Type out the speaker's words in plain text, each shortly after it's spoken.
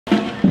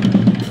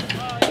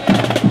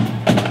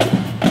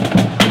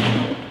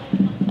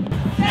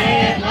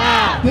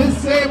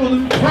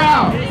disabled and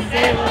proud.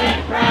 Disabled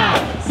and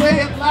proud.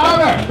 Say it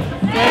louder.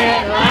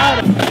 Say it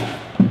louder.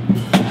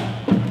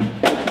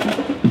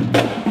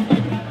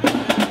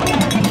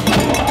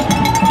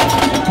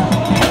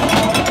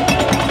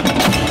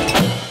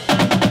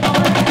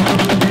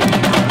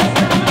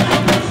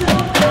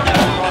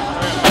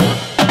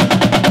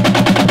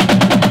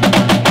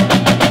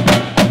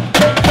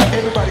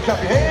 Everybody clap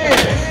your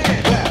hands.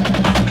 Clap,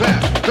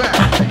 clap,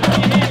 clap.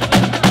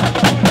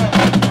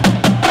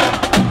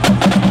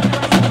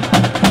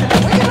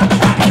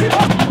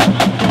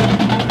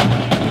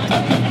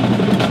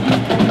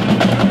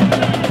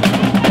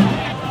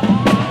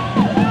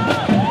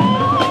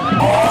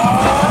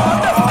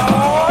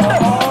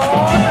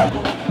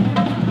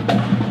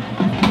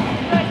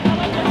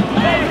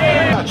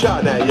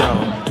 Y'all now, y'all.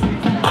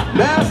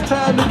 Now it's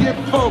time to get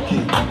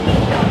funky.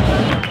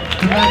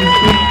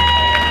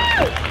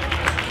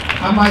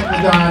 I'm Mike the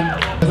Don,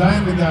 because I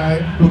am the guy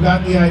who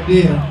got the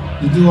idea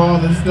to do all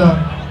this stuff.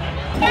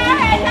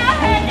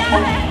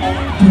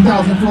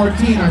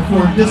 2014, I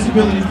formed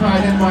Disability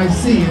Pride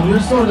NYC, and we're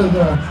sort of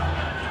the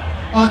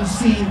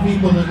unseen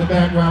people in the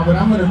background, but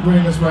I'm going to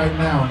bring us right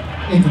now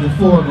into the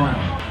foreground.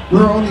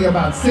 We're only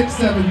about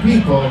 6-7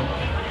 people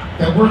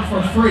that work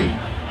for free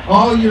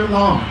all year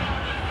long.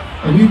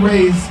 And we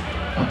raise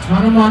a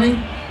ton of money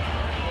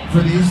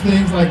for these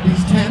things like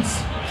these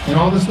tents and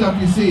all the stuff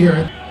you see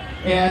here.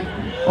 And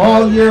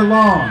all year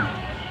long,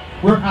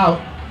 we're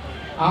out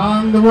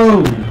on the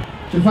road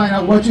to find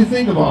out what you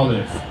think of all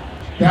this.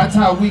 That's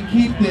how we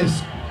keep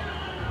this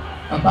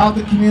about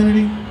the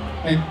community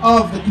and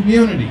of the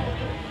community.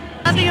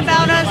 Nothing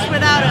about us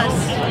without us.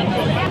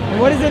 And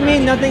what does it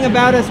mean, nothing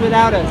about us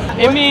without us?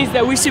 It means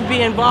that we should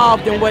be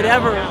involved in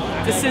whatever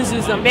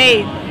decisions are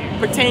made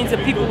pertaining to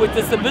people with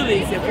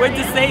disabilities. If we're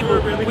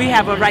disabled, we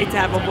have a right to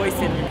have a voice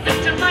in it.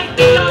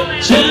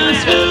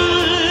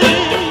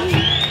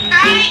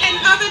 I and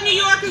other New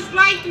Yorkers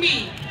like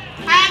me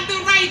have the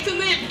right to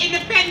live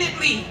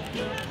independently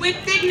with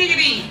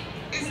dignity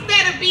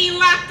instead of being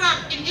locked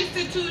up in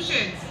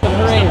institutions. It's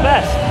the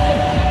best.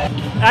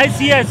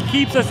 ICS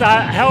keeps us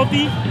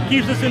healthy,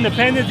 keeps us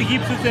independent, it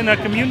keeps us in a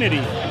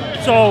community.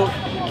 So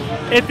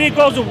if it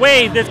goes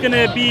away, there's going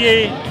to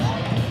be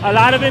a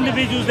lot of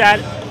individuals that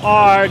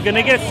are going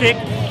to get sick,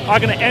 are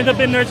going to end up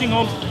in nursing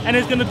homes, and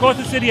it's going to cost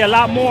the city a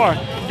lot more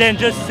than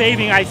just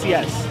saving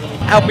ICS.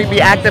 Help me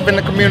be active in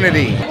the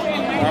community.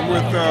 I'm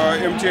with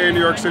MTA New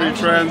York City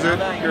Transit,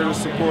 here to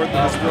support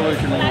the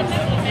disability community.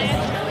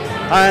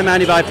 Hi, I'm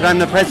Andy Byford. I'm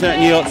the president of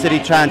New York City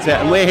Transit,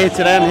 and we're here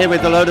today. I'm here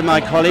with a load of my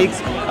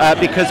colleagues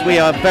because we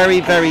are very,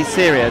 very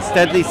serious,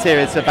 deadly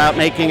serious about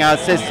making our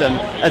system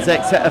as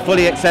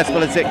fully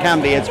accessible as it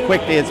can be, as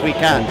quickly as we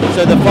can.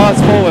 So the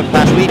fast forward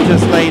plan we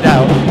just laid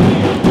out.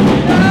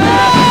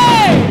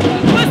 Hey!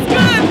 What's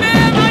good,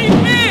 man? How you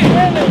been?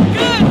 Good, nice to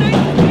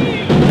see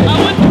you. I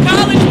went to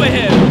college with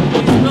him.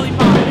 He's really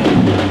fine.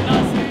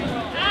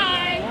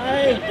 Hi.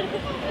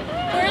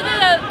 We're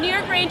the New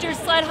York Rangers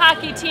sled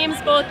hockey teams,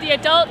 both the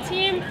adult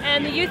team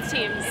and the youth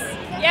teams.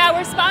 Yeah,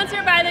 we're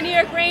sponsored by the New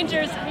York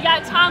Rangers. We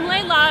got Tom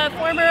Layla, a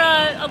former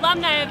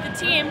alumni of the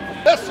team.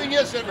 Best thing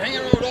is that we're hanging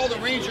out with all the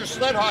Rangers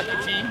sled hockey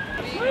team.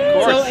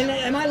 So, and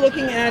am I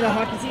looking at a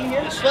hockey team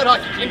here? Sled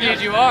hockey team.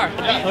 Indeed you are.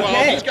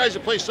 Well, these guys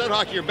that play sled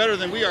hockey are better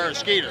than we are as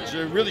skaters.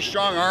 They're really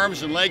strong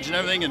arms and legs and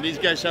everything, and these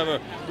guys have a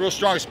real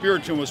strong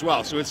spirit to them as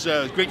well. So it's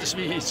great to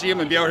see them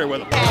and be out here with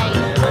them.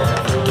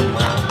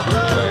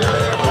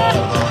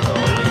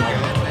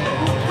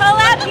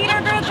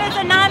 Theater Group is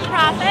a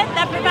nonprofit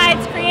that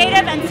provides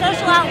creative and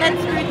social outlets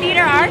through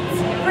theater arts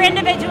for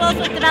individuals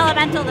with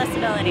developmental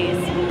disabilities.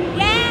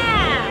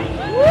 Yeah!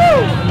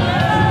 Woo!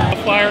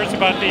 Flyers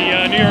about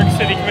the New York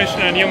City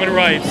Commission on Human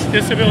Rights,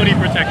 disability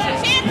protection.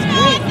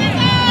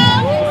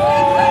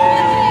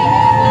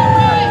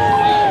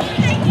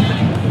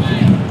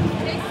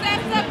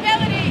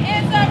 Accessibility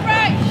is a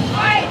right.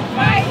 Right,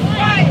 right,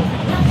 right.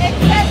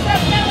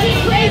 Accessibility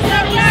is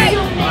a right.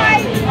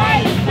 Right,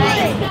 right,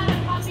 right.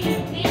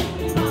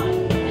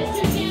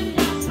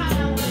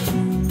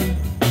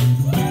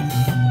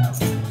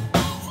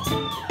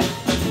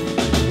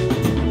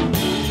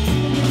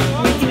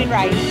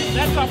 Right.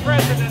 That's our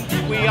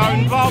president. We are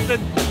involved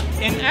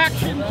in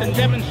actions and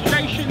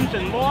demonstrations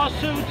and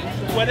lawsuits,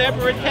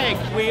 whatever it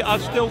takes. We are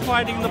still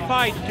fighting the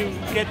fight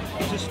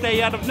to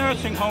stay out of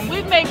nursing homes.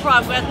 We've made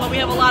progress, but we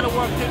have a lot of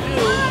work to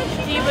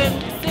do. Even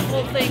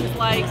simple things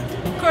like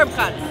curb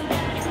cuts.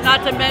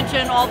 Not to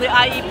mention all the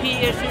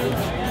IEP issues,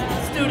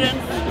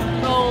 students.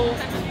 So,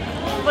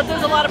 but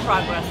there's a lot of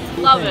progress.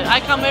 Love it. I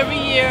come every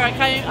year.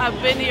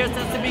 I've been here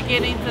since the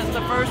beginning, since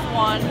the first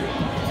one,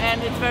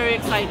 and it's very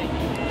exciting.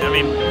 I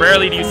mean,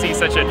 rarely do you see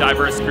such a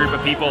diverse group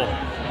of people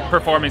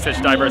performing such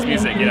diverse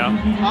music, you know?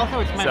 Also,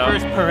 it's my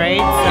first parade.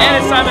 So. And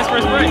it's Simon's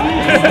first parade.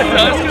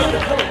 That's cool.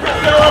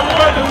 There are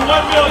more than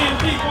 1 million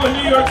people in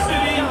New York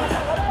City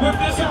with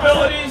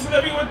disabilities,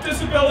 living with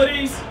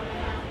disabilities,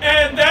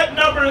 and that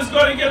number is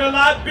going to get a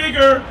lot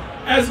bigger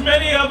as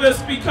many of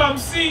us become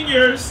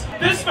seniors.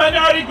 This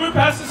minority group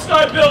has to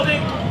start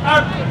building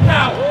our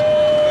power.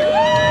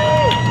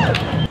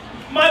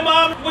 My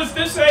mom was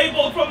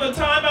disabled from the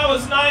time I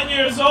was 9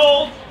 years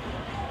old.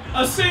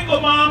 A single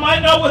mom. I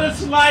know what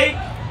it's like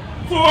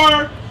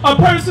for a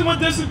person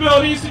with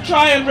disabilities to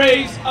try and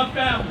raise a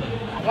family.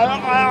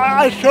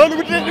 I started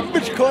with the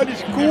English college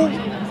school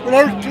when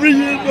I was 3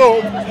 years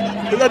old.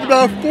 And that's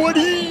about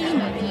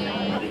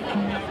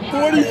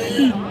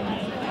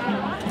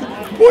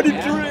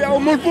 43,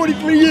 almost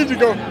 43 years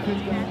ago.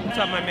 What's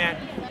up, my man?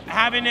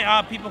 Having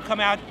people come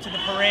out to the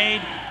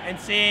parade and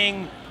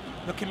seeing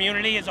the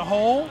community as a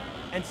whole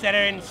instead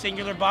of in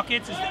singular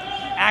buckets has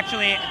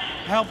actually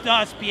helped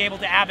us be able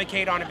to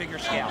advocate on a bigger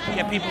scale.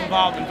 Get people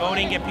involved in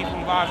voting, get people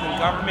involved in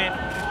government,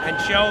 and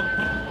show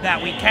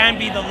that we can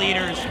be the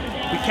leaders,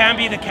 we can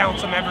be the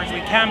council members,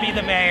 we can be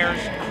the mayors,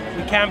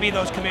 we can be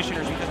those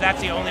commissioners, because that's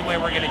the only way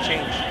we're going to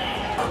change.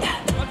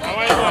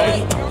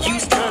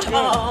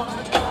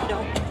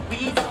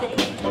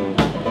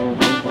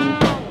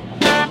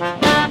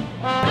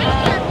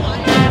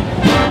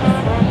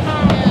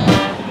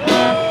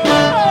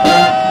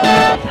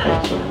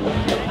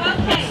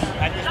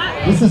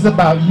 This is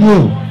about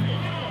you,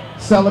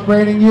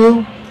 celebrating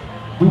you.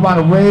 We want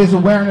to raise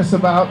awareness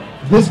about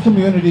this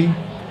community.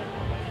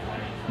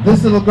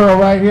 This little girl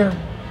right here,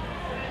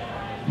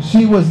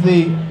 she was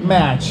the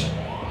match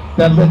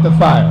that lit the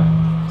fire.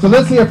 So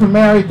let's hear from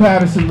Mary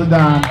Patterson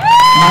Ladon,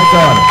 my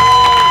daughter.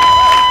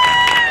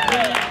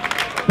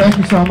 Thank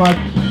you so much.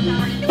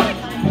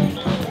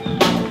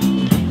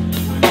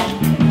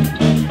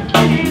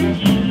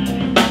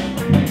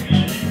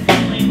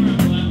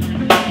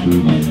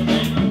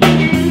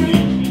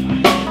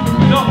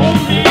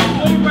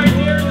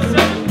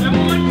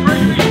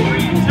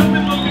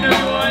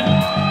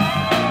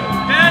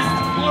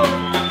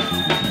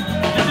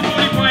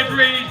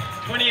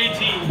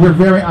 We're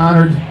very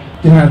honored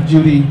to have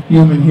Judy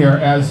Human here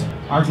as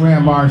our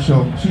Grand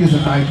Marshal. She is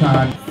an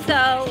icon.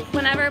 So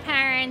whenever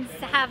parents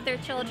have their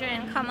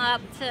children come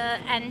up to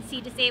and see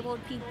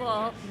disabled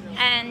people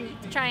and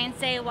try and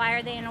say why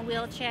are they in a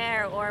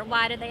wheelchair or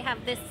why do they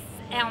have this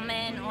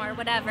ailment or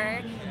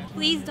whatever,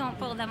 please don't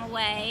pull them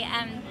away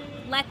and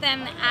let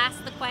them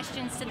ask the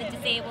questions to the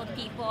disabled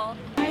people.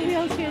 My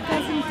wheelchair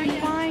doesn't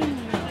define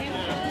me.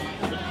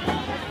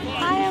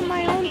 I am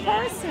my own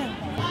person.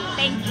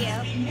 Thank you.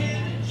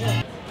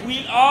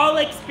 We all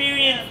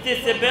experience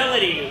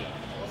disability,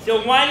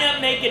 so why not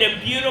make it a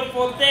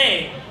beautiful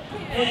thing?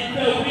 And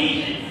so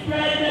we should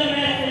spread the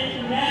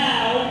message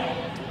now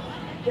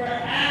for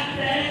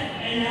access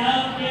and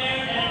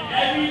healthcare and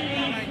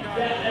everything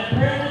that a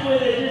person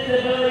with a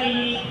disability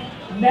needs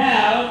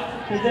now,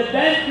 because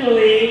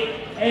eventually,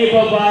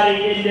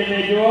 able-bodied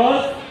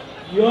individuals,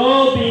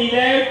 you'll be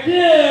there too.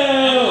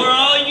 And we're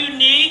all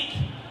unique,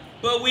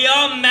 but we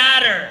all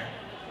matter.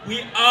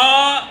 We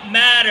all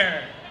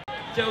matter.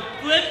 So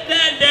flip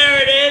that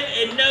narrative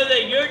and know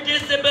that your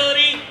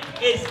disability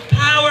is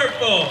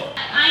powerful.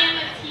 I am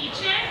a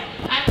teacher.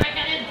 I work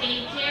at a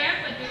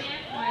daycare for 3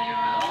 and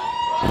 4-year-olds.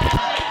 I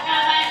just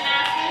got my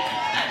master's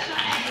in special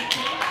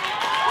education.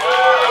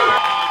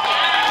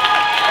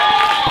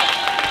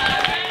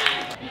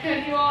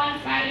 Because you all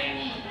inspire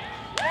me.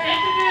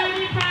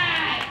 Disability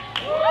pride.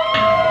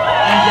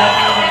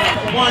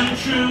 And one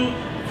true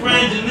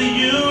friend in the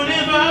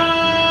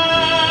universe.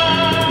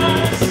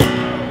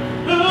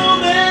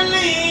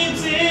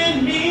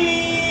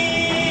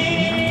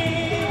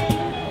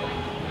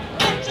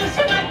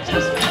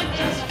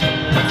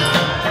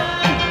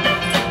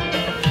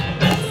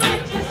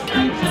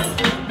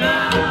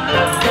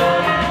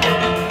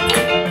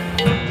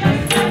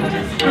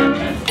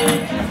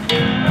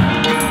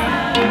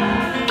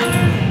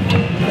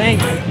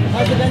 Thanks.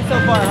 How's it been so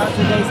far? How's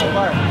your day so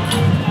far?